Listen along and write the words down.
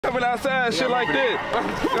coming outside shit like this. You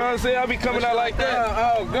know what I'm saying? I be coming out like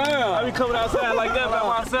that. Oh, God. I be coming outside like that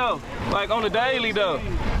by myself. Like on the daily though.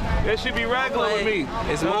 That should be regular with me.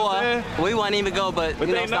 It's more. We won't even go, but you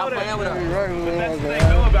know, stop playing with us. But that's what they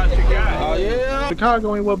know about Chicago. Oh, yeah.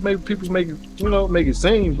 Chicago ain't what make people make it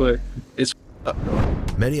seem, but it's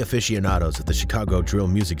Many aficionados of the Chicago drill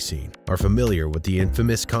music scene are familiar with the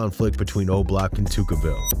infamous conflict between O'Block and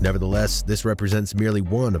Tookaville. Nevertheless, this represents merely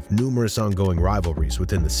one of numerous ongoing rivalries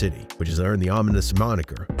within the city, which has earned the ominous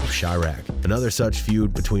moniker of Shyrack. Another such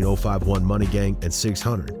feud between 051 Money Gang and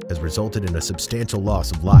 600 has resulted in a substantial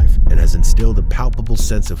loss of life and has instilled a palpable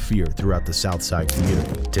sense of fear throughout the Southside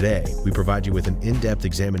community. Today, we provide you with an in-depth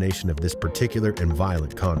examination of this particular and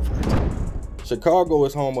violent conflict. Chicago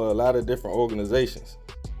is home of a lot of different organizations,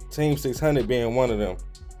 Team 600 being one of them.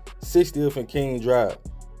 60th and King Drive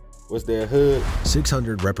was their hood.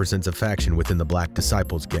 600 represents a faction within the Black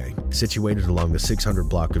Disciples gang, situated along the 600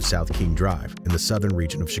 block of South King Drive in the southern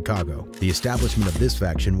region of Chicago. The establishment of this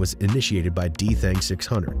faction was initiated by D-Thang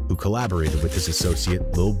 600, who collaborated with his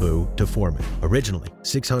associate Lil Boo to form it. Originally,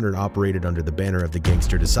 600 operated under the banner of the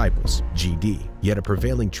Gangster Disciples, GD, yet a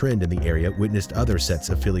prevailing trend in the area witnessed other sets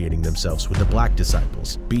affiliating themselves with the Black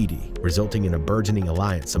Disciples, BD, resulting in a burgeoning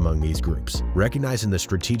alliance among these groups. Recognizing the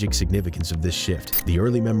strategic significance of this shift, the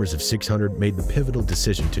early members of 600 made the pivotal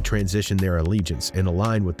decision to transition their allegiance and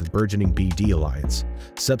align with the burgeoning BD alliance.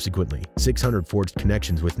 Subsequently, 600 forged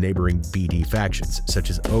connections with neighboring BD factions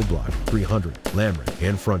such as O'Block, 300, Lamret,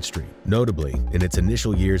 and Front Street. Notably, in its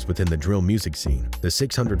initial years within the drill music scene, the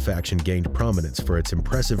 600 faction gained prominence for its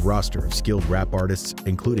impressive roster of skilled rap artists,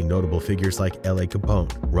 including notable figures like L.A.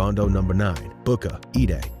 Capone, Rondo No. 9, Booka,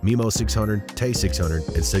 E-Day, Mimo 600, Tay 600,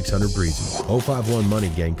 and 600 Breezy. 051 Money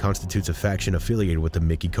Gang constitutes a faction affiliated with the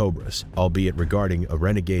Mickey Cobras, albeit regarding a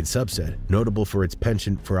renegade subset, notable for its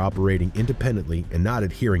penchant for operating independently and not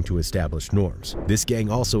adhering to established norms. This gang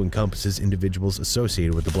also encompasses individuals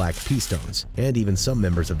associated with the Black P-Stones, and even some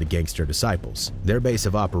members of the Gangster Disciples. Their base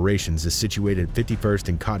of operations is situated at 51st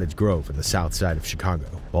and Cottage Grove in the south side of Chicago.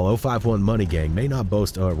 While 051 Money Gang may not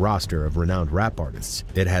boast a roster of renowned rap artists,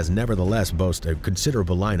 it has nevertheless boasted a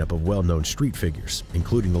considerable lineup of well-known street figures,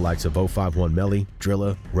 including the likes of 051 Melly,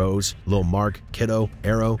 Drilla, Rose, Lil Mark, Kiddo,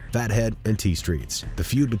 Arrow, Fathead, and T-Streets. The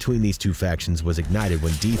feud between these two factions was ignited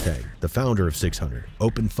when D-Thang, the founder of 600,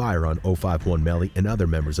 opened fire on 051 Melly and other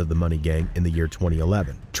members of the Money Gang in the year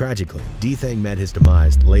 2011. Tragically, D-Thang met his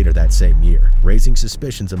demise later that same year, raising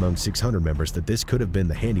suspicions among 600 members that this could have been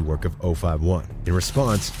the handiwork of 051. In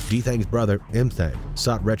response, D-Thang's brother, M-Thang,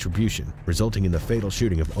 sought retribution, resulting in the fatal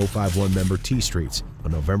shooting of 051 member T-Streets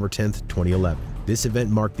on November 10, 2011. This event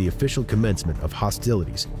marked the official commencement of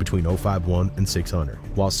hostilities between 051 and 600.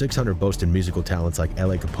 While 600 boasted musical talents like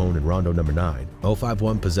L.A. Capone and Rondo No. 9,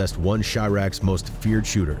 051 possessed one Shyrack's most feared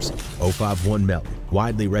shooters, 051 Melly,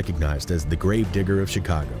 widely recognized as the gravedigger of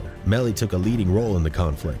Chicago. Melly took a leading role in the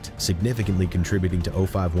conflict, significantly contributing to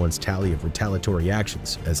 051's tally of retaliatory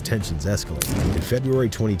actions as tensions escalated. In February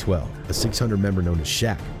 2012, a 600 member known as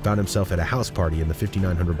Shaq found himself at a house party in the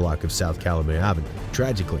 5900 block of South Calumet Avenue.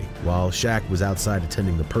 Tragically, while Shaq was outside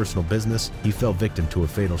attending the personal business, he fell victim to a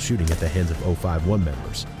fatal shooting at the hands of 051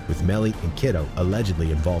 members, with Melly and Kiddo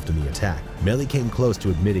allegedly involved in the attack. Melly came close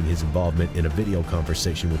to admitting his involvement in a video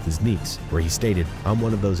conversation with his niece, where he stated, "I'm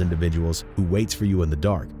one of those individuals who waits for you in the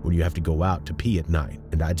dark when you have to go out to pee at night,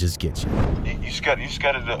 and I just get you." You scared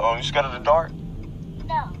of the dark?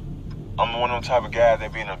 No. I'm one of them type of guys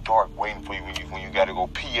that be in the dark waiting for you when you gotta go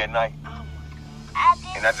pee at night.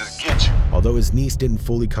 And I just get you. Although his niece didn't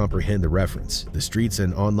fully comprehend the reference, the streets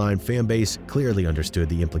and online fan base clearly understood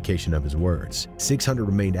the implication of his words. 600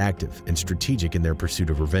 remained active and strategic in their pursuit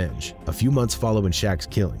of revenge. A few months following Shaq's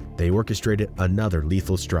killing, they orchestrated another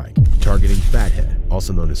lethal strike, targeting Fathead,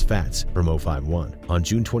 also known as Fats, from 051. On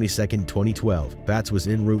June 22, 2012, Fats was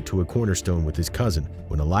en route to a cornerstone with his cousin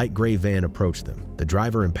when a light gray van approached them. The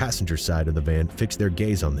driver and passenger side of the van fixed their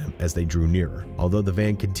gaze on them as they drew nearer. Although the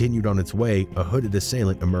van continued on its way, a hooded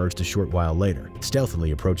assailant emerged a short while later,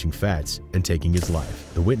 stealthily approaching Fats and taking his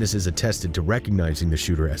life. The witnesses attested to recognizing the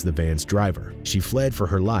shooter as the van's driver. She fled for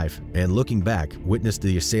her life and, looking back, witnessed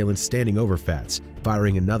the assailant standing over Fats,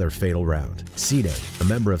 firing another fatal round. C-Day, a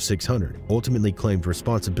member of 600, ultimately claimed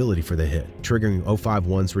responsibility for the hit, triggering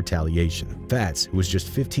 051's retaliation. Fats, who was just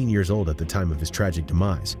 15 years old at the time of his tragic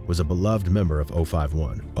demise, was a beloved member of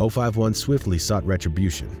 051. 051 swiftly sought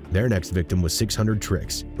retribution. Their next victim was 600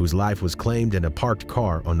 Tricks, whose life was claimed in a parked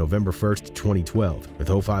car on November 1, 2012, with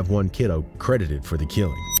 051 Kiddo credited for the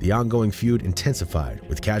killing. The ongoing feud intensified,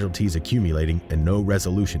 with casualties accumulating and no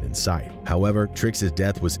resolution in sight. However, Tricks'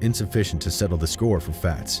 death was insufficient to settle the score, store for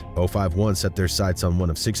Fats. 051 set their sights on one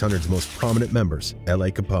of 600's most prominent members,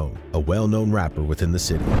 L.A. Capone, a well-known rapper within the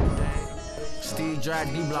city. Steve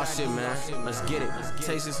Drive D-Block shit, man. Let's get it.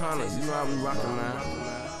 Taste 600. You know how we rockin',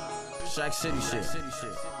 man. Shack City shit.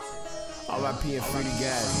 R.I.P. and free the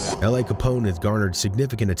gas. L.A. Capone has garnered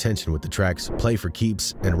significant attention with the tracks Play for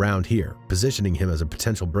Keeps and Round Here, positioning him as a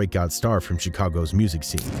potential breakout star from Chicago's music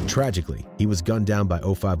scene. Tragically, he was gunned down by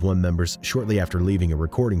 051 members shortly after leaving a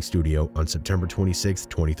recording studio on September 26,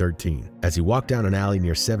 2013. As he walked down an alley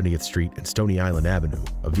near 70th Street and Stony Island Avenue,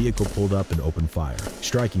 a vehicle pulled up and opened fire,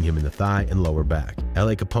 striking him in the thigh and lower back.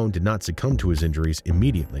 L.A. Capone did not succumb to his injuries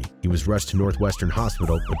immediately. He was rushed to Northwestern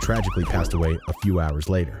Hospital but tragically passed away a few hours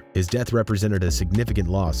later. His death represented a significant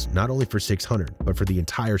loss not only for 600, but for the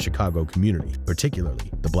entire Chicago community,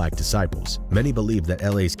 particularly the Black Disciples. Many believe that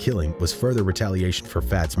LA's killing was further retaliation for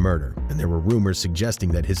Fat's murder, and there were rumors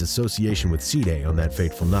suggesting that his association with C-Day on that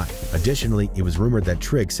fateful night. Additionally, it was rumored that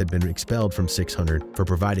Trix had been expelled from 600 for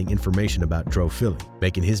providing information about Dro Philly,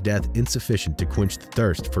 making his death insufficient to quench the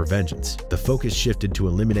thirst for vengeance. The focus shifted to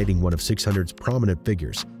eliminating one of 600's prominent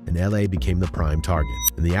figures, and LA became the prime target.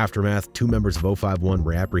 In the aftermath, 2 members of 051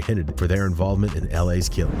 were apprehended for their involvement in LA's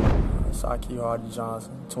killing. Saki Hardy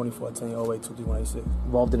Johnson, 2014-08-2386.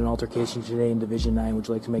 Involved in an altercation today in Division 9. Would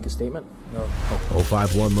you like to make a statement? No.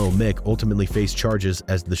 051 Lil Mick ultimately faced charges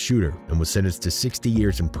as the shooter and was sentenced to 60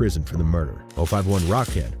 years in prison for the murder. 051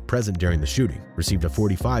 Rockhead, present during the shooting, received a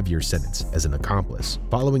 45-year sentence as an accomplice.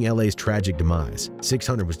 Following LA's tragic demise,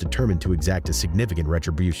 600 was determined to exact a significant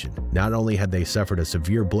retribution. Not only had they suffered a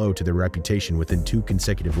severe blow to their reputation within 2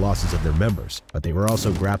 consecutive losses of their members, but they were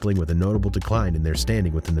also grappling with a notable decline in their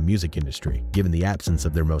standing within the music industry, given the absence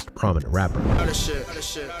of their most prominent rapper.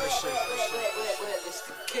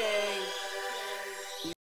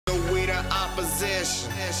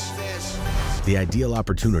 The ideal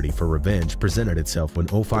opportunity for revenge presented itself when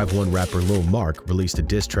 051 rapper Lil Mark released a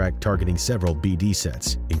diss track targeting several BD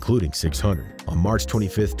sets, including 600. On March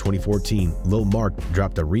 25, 2014, Lil Mark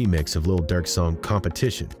dropped a remix of Lil Durk's song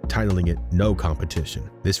Competition, titling it No Competition.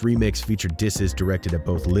 This remix featured disses directed at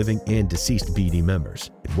both living and deceased BD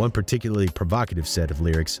members. In one particularly provocative set of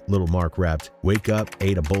lyrics, Lil Mark rapped, "Wake up,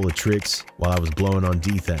 ate a bowl of tricks while I was blowing on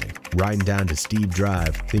D-Thang. Riding down to Steve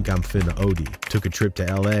Drive, think I'm finna OD. Took a trip to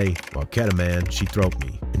LA, while Ketaman, she throat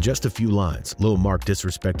me." In just a few lines, Lil Mark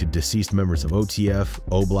disrespected deceased members of OTF,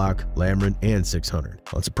 O'Block, Lamron, and 600.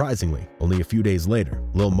 Unsurprisingly, only a few days later,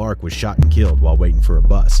 Lil Mark was shot and killed while waiting for a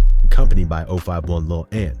bus, accompanied by 051 Lil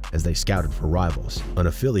Ant as they scouted for rivals. An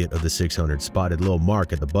affiliate of the 600 spotted Lil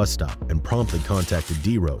Mark at the bus stop and promptly contacted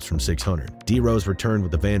D-Rose from 600. D-Rose returned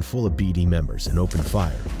with a van full of BD members and opened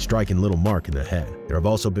fire, striking Lil Mark in the head. There have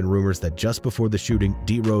also been rumors that just before the shooting,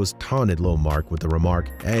 D-Rose taunted Lil Mark with the remark,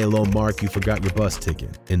 "Hey Lil Mark, you forgot your bus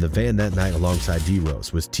ticket." In the van that night alongside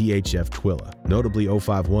D-Rose was THF Twilla. Notably,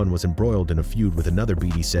 051 was embroiled in a feud with another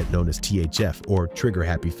BD set known as THF, or Trigger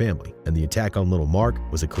Happy Family, and the attack on Lil Mark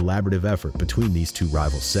was a collaborative effort between these 2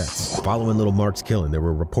 rival sets. Following Lil Mark's killing, there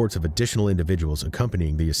were reports of additional individuals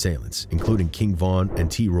accompanying the assailants, including King Von and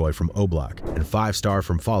T-Roy from O'Block, and 5-Star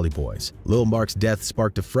from Folly Boys. Lil Mark's death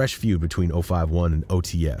sparked a fresh feud between 051 and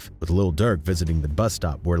OTF, with Lil Durk visiting the bus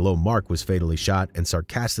stop where Lil Mark was fatally shot and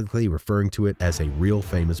sarcastically referring to it as a real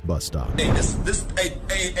famous bus stop. Hey, this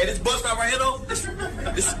bus stop right here though, this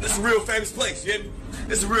a real famous place, you hear me?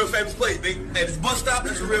 This is a real famous place, big. Hey, this bus stop,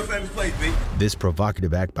 this is a real famous place, big. This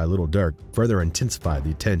provocative act by Lil Durk further intensified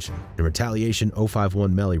the tension. In retaliation,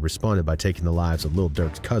 051 Melly responded by taking the lives of Lil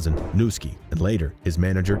Durk's cousin, Newski, and later, his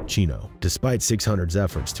manager, Chino. Despite 600's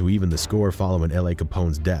efforts to even the score following L.A.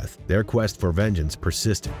 Capone's death, their quest for vengeance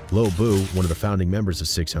persisted. Lil Boo, one of the founding members of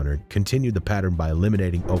 600, continued the pattern by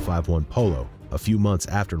eliminating 051 Polo a few months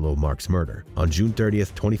after Lil Mark's murder. On June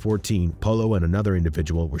 30th, 2014, Polo and another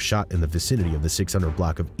individual were shot in the vicinity of the 600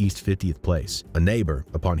 block of East 50th Place. A neighbor,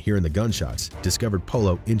 upon hearing the gunshots, discovered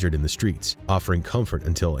Polo injured in the streets, offering comfort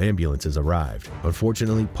until ambulances arrived.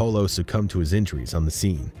 Unfortunately, Polo succumbed to his injuries on the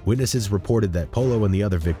scene. Witnesses reported that Polo and the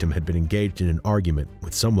other victim had been engaged in an argument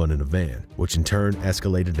with someone in a van, which in turn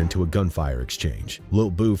escalated into a gunfire exchange.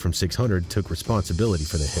 Lil Boo from 600 took responsibility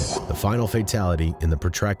for the hit. The final fatality in the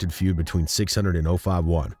protracted feud between 600 and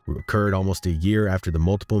 051 occurred almost a year after the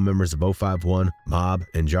multiple members of 051, Mob,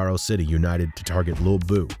 and Jaro City united to target Lil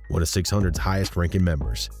Boo, one of 600's highest-ranking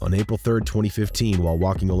members. On April 3rd, 2015, while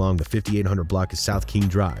walking along the 5800 block of South King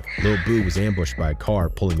Drive, Lil Boo was ambushed by a car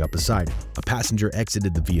pulling up beside him. A passenger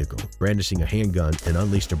exited the vehicle, brandishing a handgun, and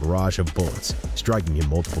unleashed a barrage of bullets, striking him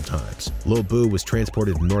multiple times. Lil Boo was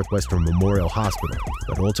transported to Northwestern Memorial Hospital,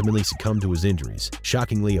 but ultimately succumbed to his injuries.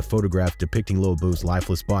 Shockingly, a photograph depicting Lil Boo's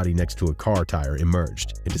lifeless body next to a car satire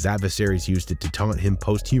emerged, and his adversaries used it to taunt him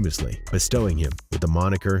posthumously, bestowing him with the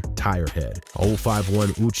moniker Tirehead.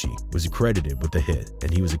 051 Uchi was credited with the hit,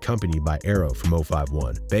 and he was accompanied by Arrow from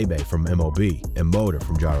 051, Bebe from MOB, and Motor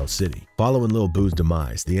from Gyro City. Following Lil Boo's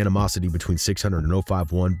demise, the animosity between 600 and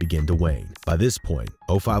 051 began to wane. By this point,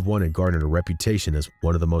 051 had garnered a reputation as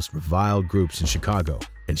one of the most reviled groups in Chicago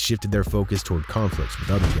and shifted their focus toward conflicts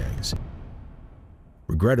with other gangs.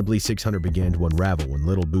 Regrettably, 600 began to unravel when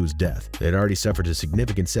Little Boo's death. They had already suffered a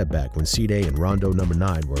significant setback when C-Day and Rondo No.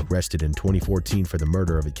 9 were arrested in 2014 for the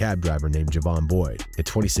murder of a cab driver named Javon Boyd. In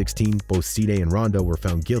 2016, both C-Day and Rondo were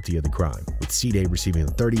found guilty of the crime, with C-Day receiving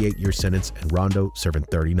a 38-year sentence and Rondo serving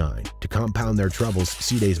 39. To compound their troubles,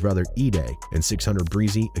 C-Day's brother E-Day and 600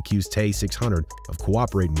 Breezy accused Tay 600 of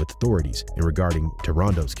cooperating with authorities in regarding to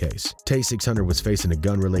Rondo's case. Tay 600 was facing a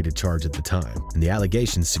gun-related charge at the time, and the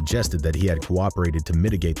allegations suggested that he had cooperated to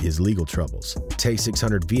mitigate his legal troubles. Tay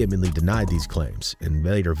 600 vehemently denied these claims and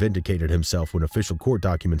later vindicated himself when official court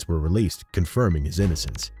documents were released confirming his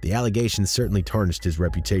innocence. The allegations certainly tarnished his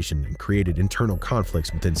reputation and created internal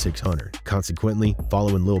conflicts within 600. Consequently,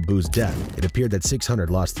 following Lil Boo's death, it appeared that 600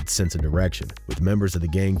 lost its sense of direction, with members of the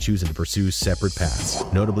gang choosing to pursue separate paths.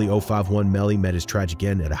 Notably, 051 Melly met his tragic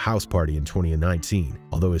end at a house party in 2019,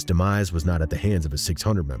 although his demise was not at the hands of a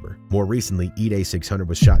 600 member. More recently, E-Day 600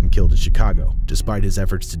 was shot and killed in Chicago, despite his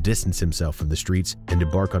efforts to distance himself from the streets and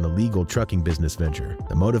embark on a legal trucking business venture.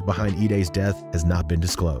 The motive behind E-Day's death has not been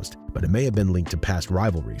disclosed, but it may have been linked to past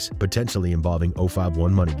rivalries, potentially involving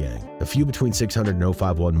 051 Money Gang. The feud between 600 and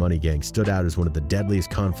 051 Money Gang stood out as one of the deadliest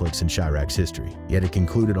conflicts in Shyrack's history, yet it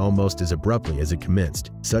concluded almost as abruptly as it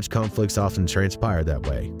commenced. Such conflicts often transpire that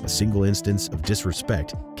way. A single instance of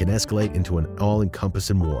disrespect can escalate into an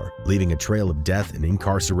all-encompassing war, leaving a trail of death and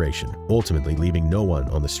incarceration, ultimately leaving no one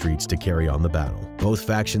on the streets to carry on the battle. Both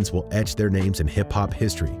factions will etch their names in hip-hop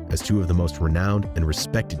history as two of the most renowned and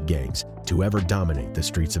respected gangs to ever dominate the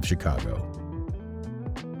streets of Chicago.